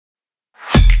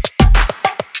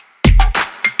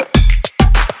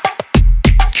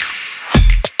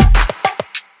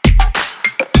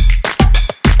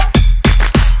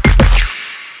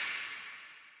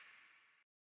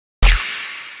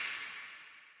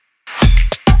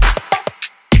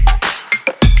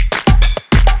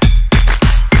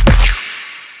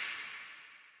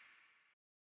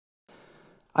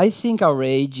I think our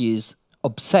age is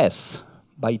obsessed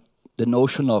by the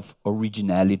notion of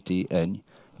originality and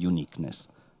uniqueness.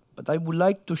 But I would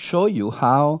like to show you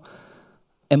how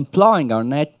employing our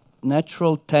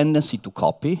natural tendency to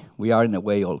copy, we are in a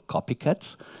way all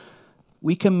copycats,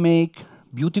 we can make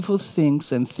beautiful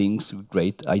things and things with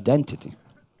great identity.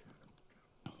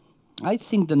 I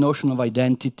think the notion of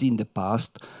identity in the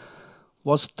past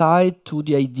was tied to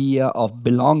the idea of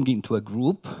belonging to a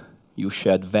group. You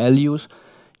shared values,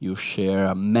 you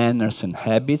share manners and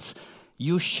habits,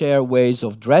 you share ways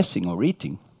of dressing or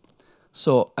eating.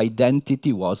 So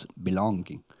identity was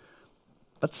belonging.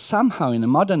 But somehow in the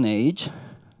modern age,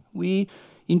 we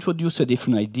introduce a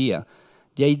different idea.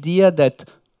 The idea that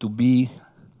to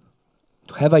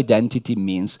have identity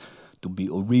means to be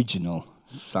original,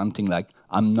 something like,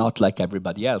 I'm not like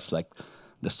everybody else, like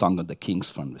the Song of the Kings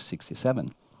from the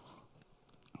 67.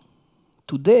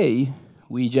 Today,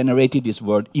 we generated this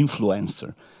word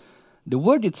influencer. The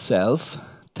word itself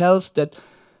tells that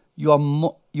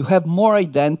you have more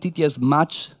identity as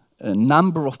much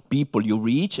number of people you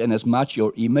reach and as much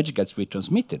your image gets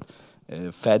retransmitted.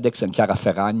 FedEx and Chiara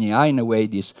Ferragni are in a way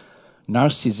this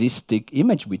narcissistic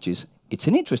image, which is, it's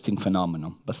an interesting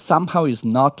phenomenon, but somehow is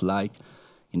not like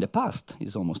in the past.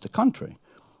 It's almost the contrary.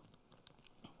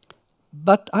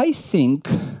 But I think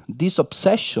this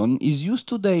obsession is used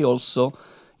today also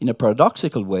in a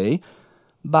paradoxical way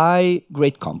by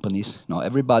great companies. Now,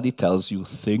 everybody tells you,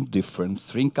 think different,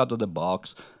 think out of the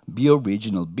box, be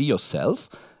original, be yourself.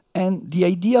 And the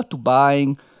idea to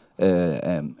buying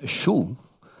a shoe,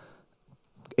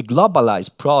 a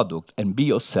globalized product, and be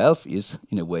yourself is,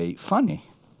 in a way, funny.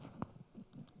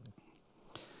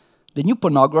 The New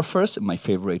Pornographers, my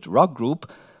favorite rock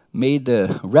group, made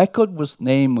a record whose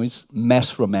name was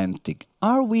Mass Romantic.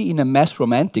 Are we in a mass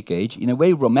romantic age? In a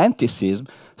way, romanticism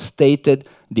stated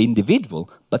the individual,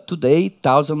 but today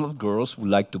thousands of girls would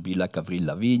like to be like Avril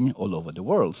Lavigne all over the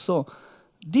world. So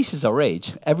this is our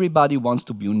age. Everybody wants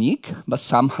to be unique, but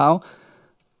somehow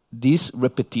this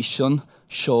repetition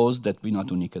shows that we're not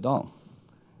unique at all.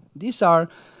 These are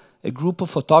a group of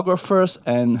photographers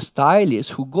and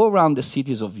stylists who go around the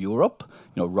cities of Europe,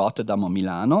 Rotterdam or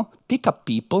Milano, pick up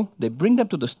people, they bring them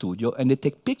to the studio, and they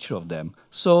take pictures of them.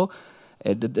 So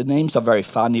the names are very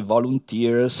funny: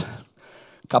 volunteers,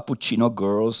 cappuccino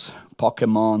girls,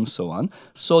 Pokemon, so on.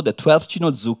 So the 12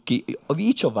 Cino Zucchi of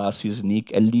each of us is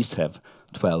unique, at least have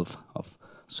 12 of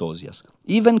sosias.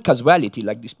 Even casuality,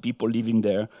 like these people leaving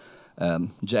their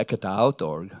jacket out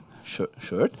or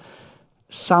shirt,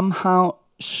 somehow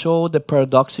show the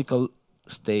paradoxical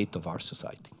state of our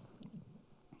society.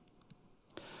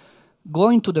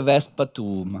 Going to the Vespa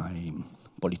to my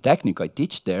Polytechnic, I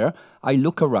teach there, I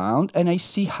look around and I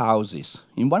see houses.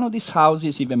 In one of these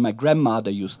houses, even my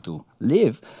grandmother used to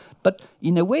live, but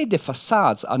in a way the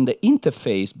facades and the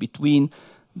interface between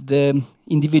the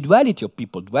individuality of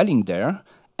people dwelling there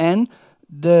and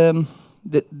the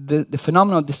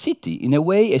phenomenon of the city. In a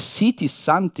way, a city is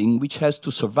something which has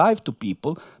to survive to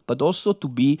people, but also to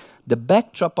be the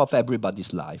backdrop of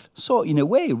everybody's life. So in a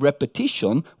way,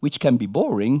 repetition, which can be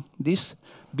boring, these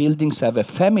buildings have a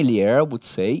family air, I would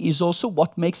say, is also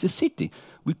what makes a city.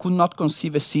 We could not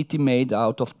conceive a city made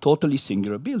out of totally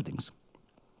singular buildings.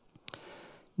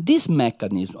 This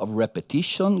mechanism of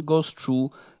repetition goes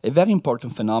through a very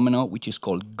important phenomenon which is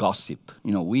called gossip.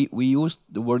 We use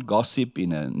the word gossip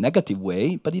in a negative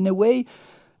way, but in a way,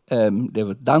 Dan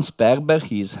Sperber,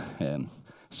 he's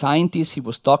scientist, he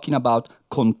was talking about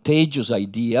contagious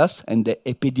ideas and the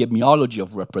epidemiology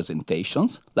of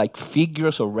representations, like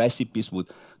figures or recipes would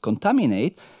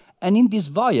contaminate. And in this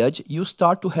voyage, you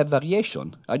start to have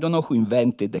variation. I don't know who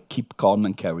invented the keep calm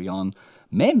and carry on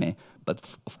meme, but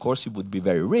of course it would be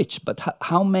very rich. But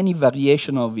how many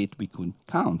variations of it we could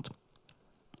count?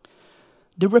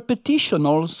 The repetition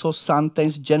also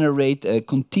sometimes generates a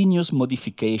continuous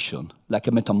modification, like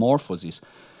a metamorphosis.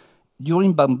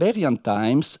 During barbarian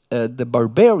times, the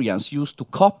barbarians used to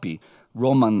copy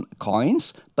Roman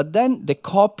coins, but then the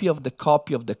copy of the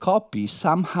copy of the copy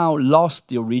somehow lost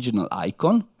the original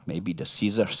icon, maybe the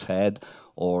Caesar's head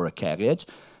or a carriage,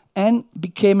 and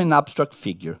became an abstract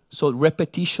figure. So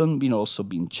repetition will also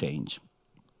be changed.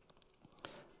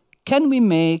 Can we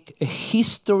make a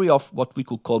history of what we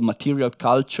could call material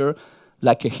culture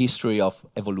like a history of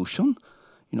evolution?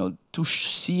 To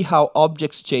see how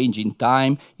objects change in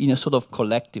time in a sort of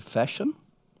collective fashion?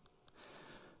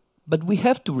 But we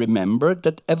have to remember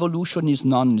that evolution is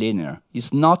non-linear.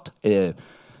 It's not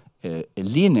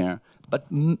linear, but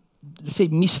say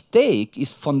mistake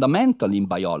is fundamental in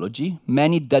biology.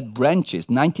 Many dead branches,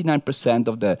 99%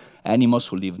 of the animals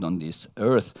who lived on this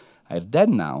earth are dead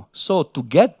now. So to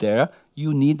get there,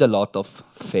 you need a lot of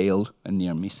failed and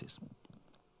near misses.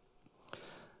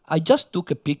 I just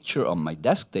took a picture on my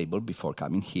desk table before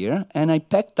coming here, and I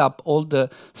packed up all the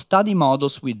study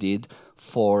models we did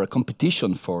for a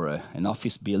competition for an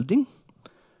office building.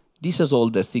 This is all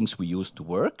the things we used to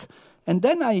work. And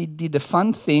then I did a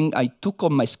fun thing. I took all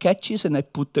my sketches and I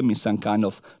put them in some kind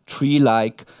of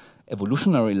tree-like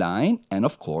evolutionary line, and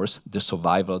of course, the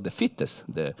survival of the fittest.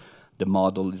 The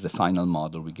model is the final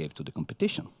model we gave to the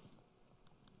competition.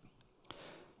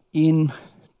 In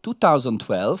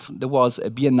 2012, there was a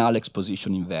Biennale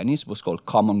exposition in Venice. It was called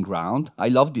Common Ground. I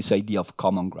love this idea of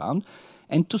common ground.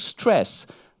 And to stress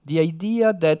the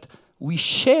idea that we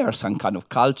share some kind of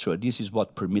culture, this is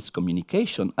what permits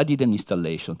communication, I did an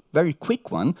installation, very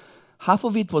quick one. Half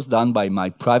of it was done by my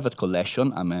private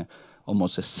collection. I'm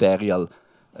almost a serial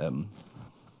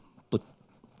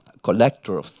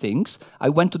collector of things. I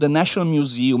went to the National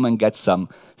Museum and got some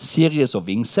series of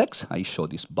insects. I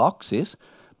showed these boxes,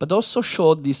 but also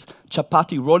showed these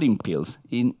chapati rolling pills.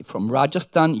 From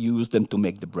Rajasthan, you use them to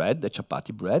make the bread, the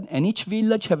chapati bread, and each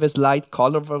village have a slight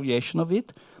color variation of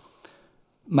it.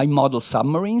 My model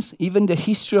submarines, even the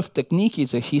history of technique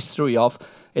is a history of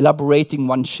elaborating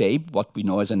one shape, what we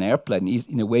know as an airplane, is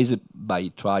in a way by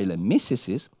trial and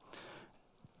misses.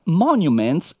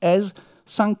 Monuments as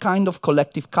some kind of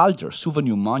collective culture,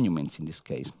 souvenir monuments in this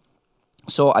case.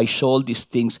 So I showed these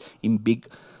things in big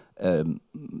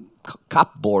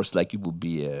cupboards like it would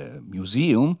be a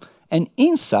museum, and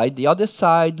inside, the other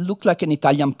side, looked like an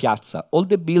Italian piazza. All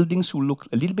the buildings will look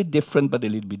a little bit different, but a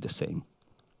little bit the same.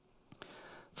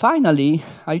 Finally,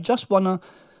 I just want to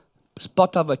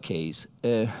spot of a case.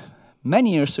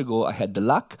 Many years ago, I had the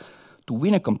luck to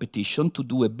win a competition to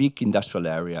do a big industrial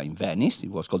area in Venice. It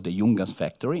was called the Junghans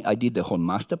factory. I did the whole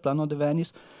master plan of the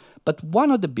Venice. But one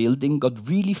of the buildings got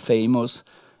really famous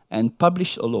and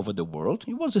published all over the world.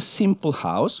 It was a simple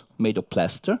house made of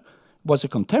plaster. It was a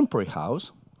contemporary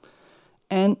house.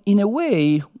 And in a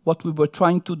way, what we were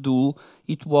trying to do,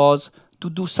 it was to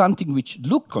do something which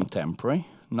looked contemporary,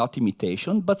 not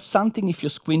imitation, but something, if you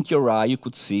squint your eye, you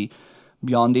could see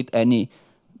beyond it any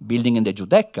building in the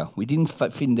Giudecca. We didn't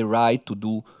find the right to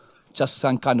do just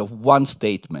some kind of one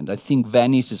statement. I think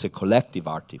Venice is a collective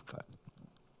artifact.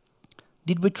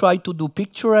 Did we try to do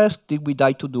picturesque? Did we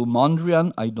try to do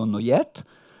Mondrian? I don't know yet.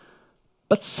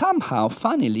 But somehow,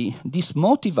 funnily, this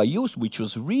motive I used, which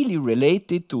was really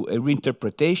related to a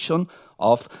reinterpretation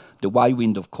of the wide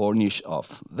window cornice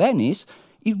of Venice,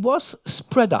 it was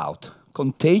spread out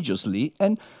contagiously,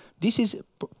 and this is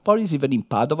probably even in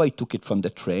Padova. I took it from the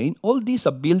train. All these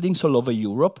are buildings all over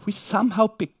Europe. We somehow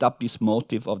picked up this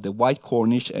motive of the wide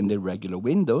cornice and the regular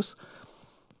windows.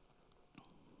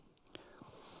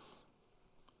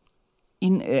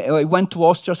 I went to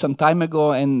Austria some time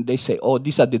ago, and they say, oh,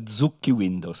 these are the Zucchi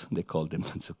windows. They call them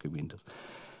Zucchi windows.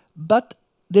 But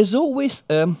there's always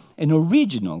an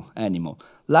original animal.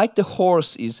 Like the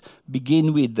horse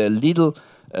begin with the little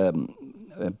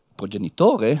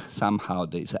progenitore, somehow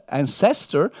there's an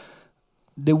ancestor.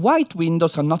 The white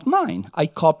windows are not mine. I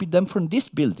copied them from this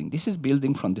building. This is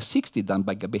building from the 60s, done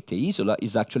by Gabete Isola,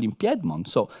 is actually in Piedmont.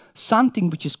 So something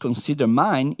which is considered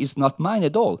mine is not mine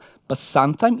at all. But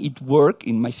sometimes it worked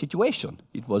in my situation.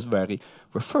 It was very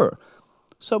refer.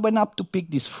 So I went up to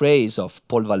pick this phrase of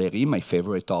Paul Valéry, my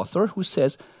favorite author, who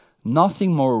says,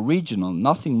 nothing more original,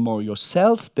 nothing more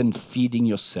yourself than feeding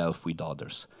yourself with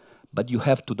others. But you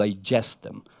have to digest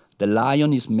them. The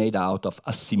lion is made out of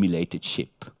assimilated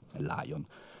sheep. A lion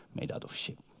made out of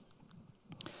sheep.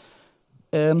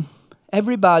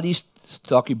 Everybody's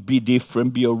talking, be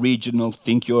different, be original,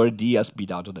 think your ideas, be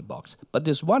out of the box. But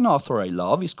there's one author I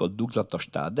love, he's called Douglas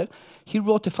Tostader. He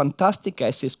wrote a fantastic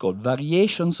essay called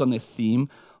Variations on a Theme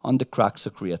on the Crux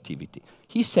of Creativity.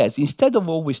 He says, instead of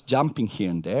always jumping here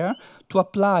and there, to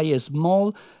apply a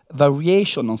small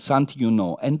variation on something you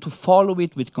know and to follow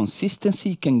it with consistency,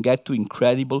 you can get to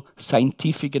incredible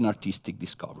scientific and artistic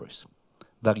discoveries.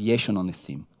 Variation on a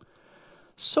theme.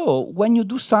 So when you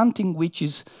do something which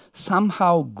is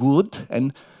somehow good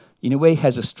and in a way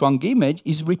has a strong image,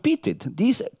 is repeated.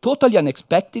 This totally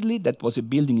unexpectedly, that was a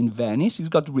building in Venice,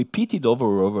 it got repeated over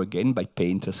and over again by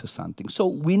painters or something. So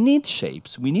we need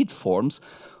shapes, we need forms.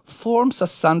 Forms are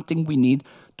something we need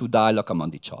to dialogue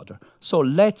among each other. So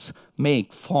let's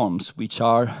make forms which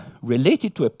are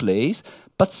related to a place,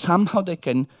 but somehow they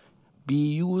can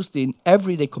be used in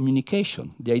everyday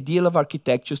communication. The ideal of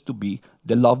architecture is to be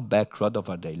the love background of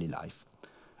our daily life.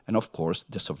 And of course,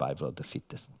 the survival of the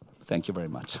fittest. Thank you very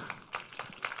much.